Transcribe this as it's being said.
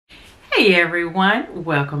Hey everyone,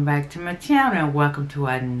 welcome back to my channel and welcome to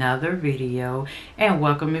another video, and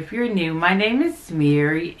welcome if you're new. My name is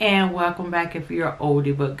Mary and welcome back if you're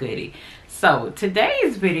oldie but goodie. So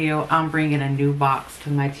today's video, I'm bringing a new box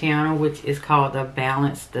to my channel, which is called the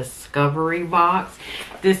Balance Discovery box.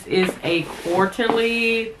 This is a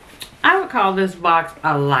quarterly, I would call this box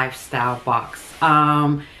a lifestyle box.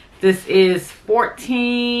 This is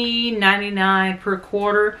 $14.99 per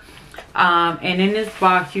quarter. And in this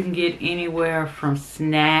box you can get anywhere from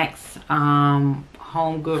snacks,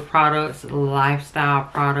 home good products, lifestyle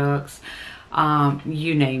products,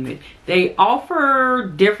 you name it. They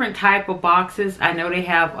offer different type of boxes. I know they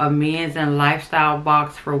have a men's and lifestyle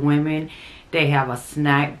box for women. They have a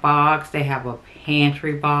snack box, they have a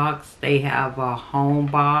pantry box, they have a home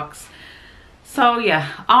box. So yeah,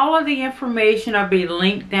 all of the information will be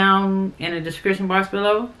linked down in the description box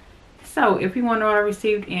below. So if you want to know what I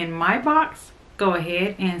received in my box, go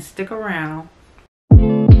ahead and stick around.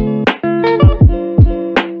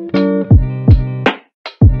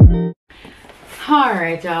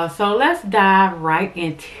 Alright y'all, so let's dive right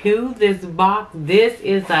into this box. This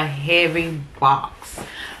is a heavy box.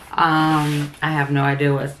 I have no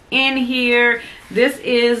idea what's in here. This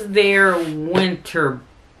is their winter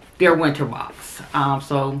box.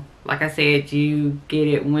 So like I said, you get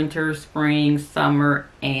it winter, spring, summer,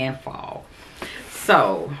 and fall.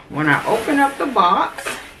 So when I open up the box,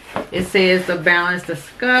 it says the Balance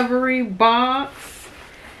Discovery box.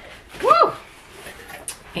 Woo!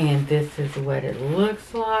 And this is what it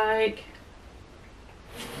looks like.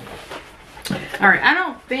 Alright, I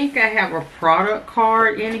don't think I have a product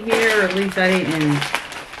card in here, or at least I didn't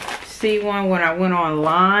see one when I went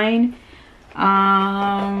online.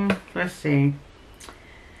 Let's see.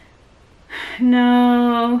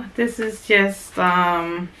 No, this is just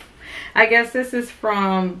I guess this is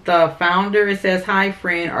from the founder. It says, "Hi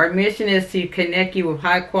friend, our mission is to connect you with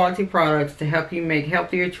high quality products to help you make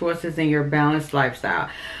healthier choices in your balanced lifestyle.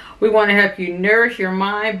 We want to help you nourish your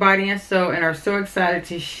mind, body, and soul, and are so excited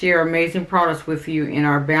to share amazing products with you in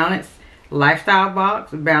our balanced lifestyle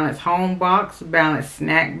box, balanced home box, balanced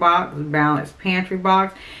snack box, balanced pantry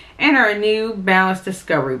box, and our new Balance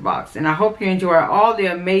Discovery box. And I hope you enjoy all the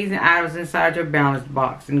amazing items inside your balanced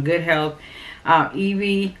box in good health."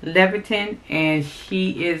 Evie Leviton, and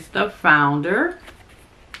she is the founder.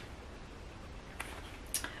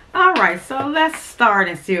 Alright, so let's start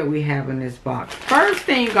and see what we have in this box. First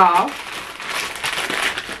thing off,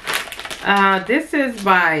 this is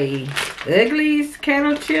by Ugly's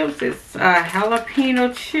Kettle Chips. It's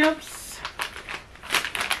jalapeno chips.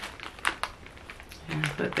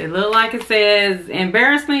 That's what they look like. It says,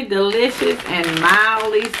 "Embarrassingly delicious and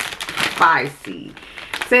mildly spicy."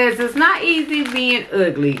 It says, "It's not easy being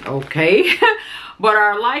ugly, okay?" But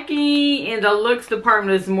our liking in the looks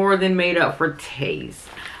department is more than made up for taste.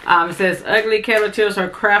 It says, "Ugly kettle chips are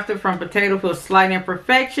crafted from potatoes with slight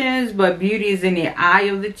imperfections, but beauty is in the eye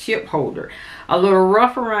of the chip holder. A little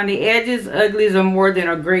rough around the edges, Uglies are more than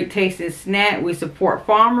a great tasting snack. We support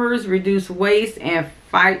farmers, reduce waste, and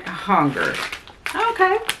fight hunger."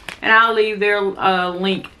 Okay, and I'll leave their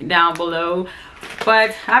link down below.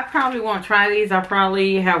 But I probably won't try these. I'll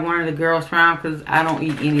probably have one of the girls try them because I don't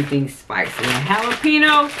eat anything spicy. And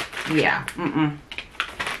jalapeno, yeah,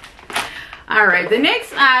 Alright, the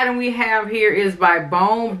next item we have here is by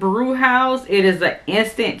Bone Brew House. It is an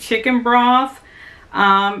instant chicken broth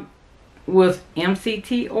with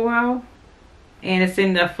MCT oil. And it's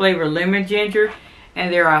in the flavor lemon ginger.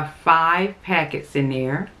 And there are 5 packets in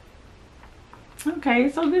there. Okay,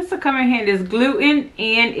 so this will come in handy. It's gluten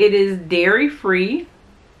and it is dairy free.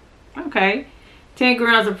 Okay, 10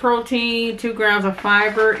 grams of protein, 2 grams of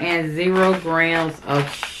fiber, and 0 grams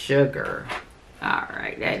of sugar.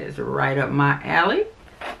 Alright, that is right up my alley.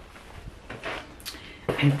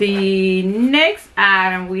 The next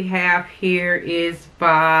item we have here is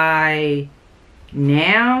by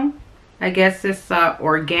Now. I guess it's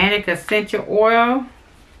organic essential oil.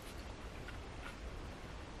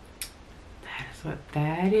 What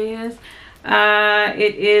that is.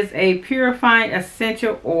 It is a purifying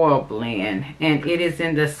essential oil blend, and it is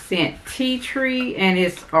in the scent tea tree, and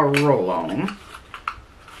it's a roll-on.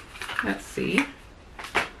 Let's see.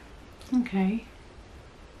 Okay,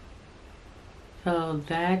 so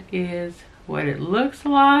that is what it looks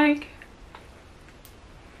like.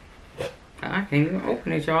 I can't even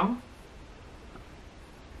open it, y'all.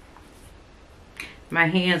 My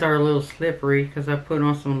hands are a little slippery because I put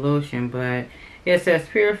on some lotion, but it says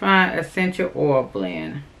Purifying Essential Oil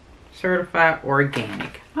Blend, certified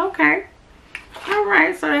organic. Okay.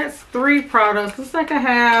 Alright, so that's 3 products. Looks like I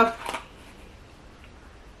have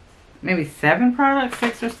maybe 7 products,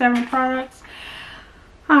 6 or 7 products.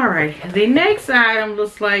 All right, the next item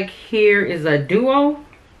looks like here is a duo.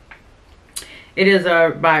 It is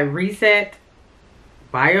by Reset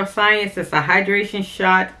Bioscience. It's a hydration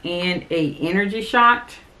shot and a energy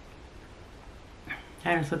shot.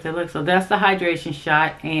 That's what they look. So that's the hydration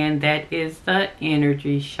shot, and that is the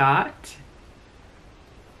energy shot.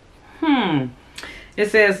 It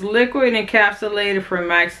says liquid encapsulated for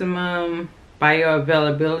maximum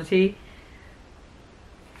bioavailability.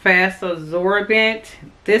 Fast absorbent.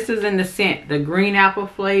 This is in the scent, the green apple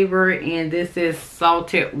flavor, and this is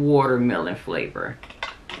salted watermelon flavor.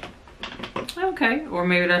 Okay, or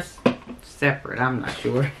maybe that's separate, I'm not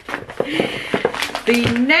sure.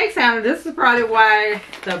 The next item, this is probably why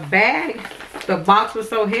the box was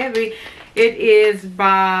so heavy. It is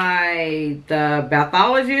by the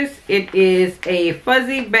Bathologist. It is a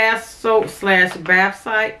fuzzy bath soap slash bath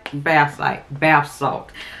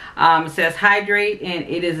salt. It says hydrate, and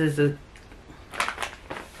it is a...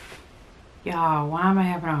 Y'all, why am I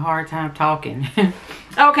having a hard time talking?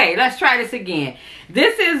 Okay, let's try this again.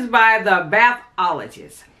 This is by the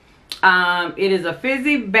Bathologist. It is a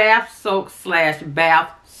fizzy bath soap slash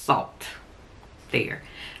bath salt. There.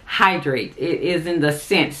 Hydrate. It is in the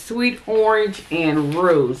scent sweet orange and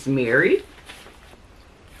rosemary.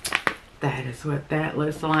 That is what that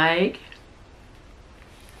looks like.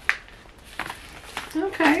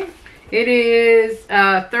 Okay. It is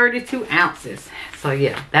 32 ounces. So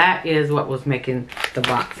yeah, that is what was making the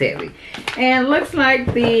box heavy. And looks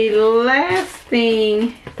like the last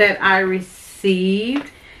thing that I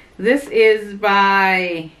received, this is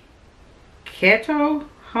by Keto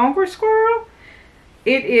Hungry Squirrel.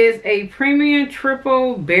 It is a premium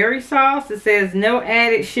triple berry sauce. It says no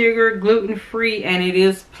added sugar, gluten-free, and it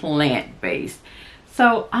is plant-based.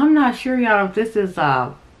 So I'm not sure, y'all, if this is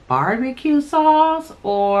a barbecue sauce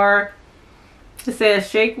or... It says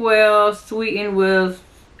shake well, sweetened with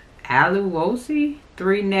allulose,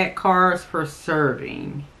 3 net carbs per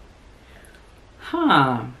serving.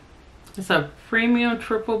 It's a premium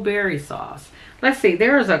triple berry sauce. Let's see,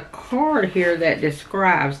 there is a card here that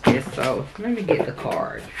describes this, so let me get the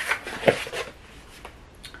card.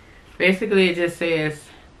 Basically, it just says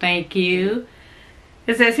thank you.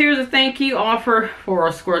 It says here's a thank you offer for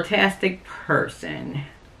a squirtastic person.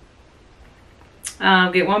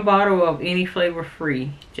 Get 1 bottle of any flavor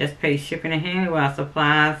free. Just pay shipping and handling while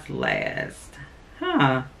supplies last.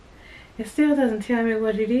 It still doesn't tell me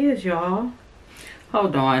what it is, y'all.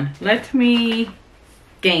 Hold on. Let me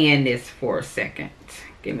scan this for a second.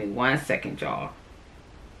 Give me 1 second, y'all.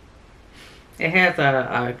 It has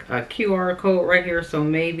a QR code right here, so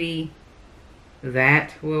maybe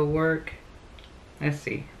that will work. Let's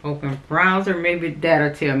see. Open browser. Maybe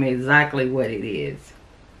that'll tell me exactly what it is.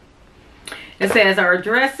 It says our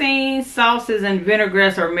dressings, sauces, and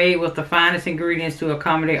vinaigrettes are made with the finest ingredients to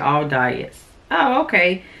accommodate all diets. Oh,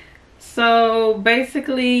 okay. So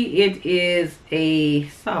basically it is a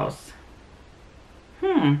sauce.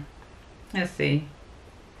 Let's see.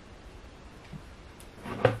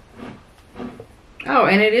 Oh,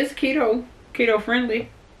 and it is keto friendly.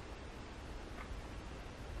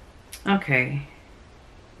 Okay.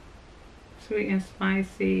 Sweet and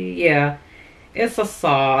spicy. Yeah, it's a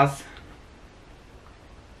sauce.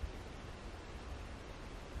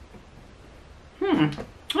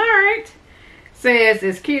 Alright. Says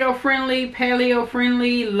it's keto friendly, paleo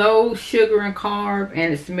friendly, low sugar and carb,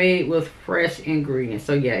 and it's made with fresh ingredients.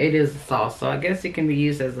 So yeah, it is a sauce. So I guess it can be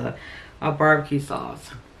used as a barbecue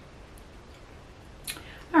sauce.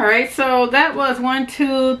 Alright, so that was 1,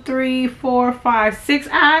 2, 3, 4, 5, 6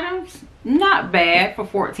 items. Not bad for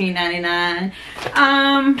 $14.99.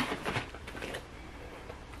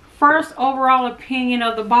 First overall opinion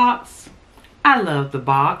of the box. I love the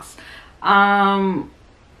box.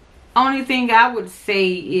 Only thing I would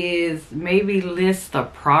say is maybe list the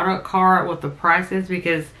product card with the prices,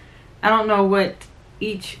 because I don't know what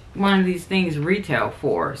each one of these things retail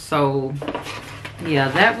for. So yeah,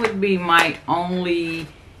 that would be my only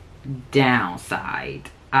downside,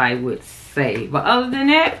 I would say. But other than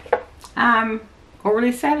that, I'm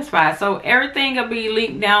overly satisfied. So everything will be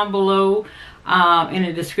linked down below in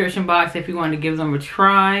the description box if you want to give them a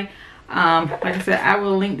try. Like I said, I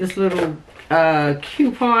will link this little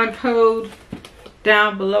coupon code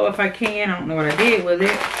down below if I can. I don't know what I did with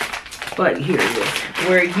it, but here it is,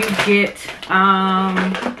 where you get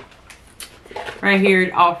right here,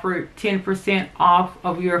 it offered 10% off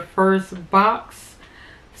of your first box.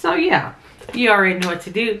 So yeah, you already know what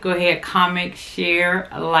to do. Go ahead, comment, share,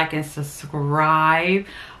 like, and subscribe,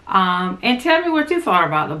 and tell me what you thought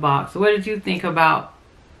about the box. What did you think about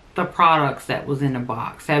the products that was in the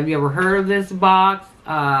box. Have you ever heard of this box?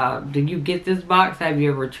 Did you get this box? Have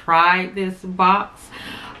you ever tried this box?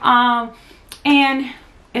 And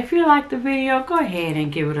if you like the video, go ahead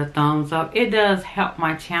and give it a thumbs up. It does help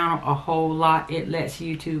my channel a whole lot. It lets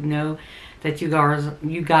YouTube know that you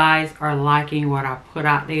guys are liking what I put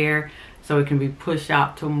out there, so it can be pushed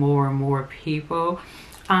out to more and more people.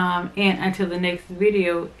 And until the next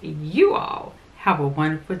video, you all have a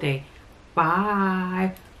wonderful day.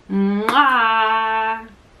 Bye. Mwah.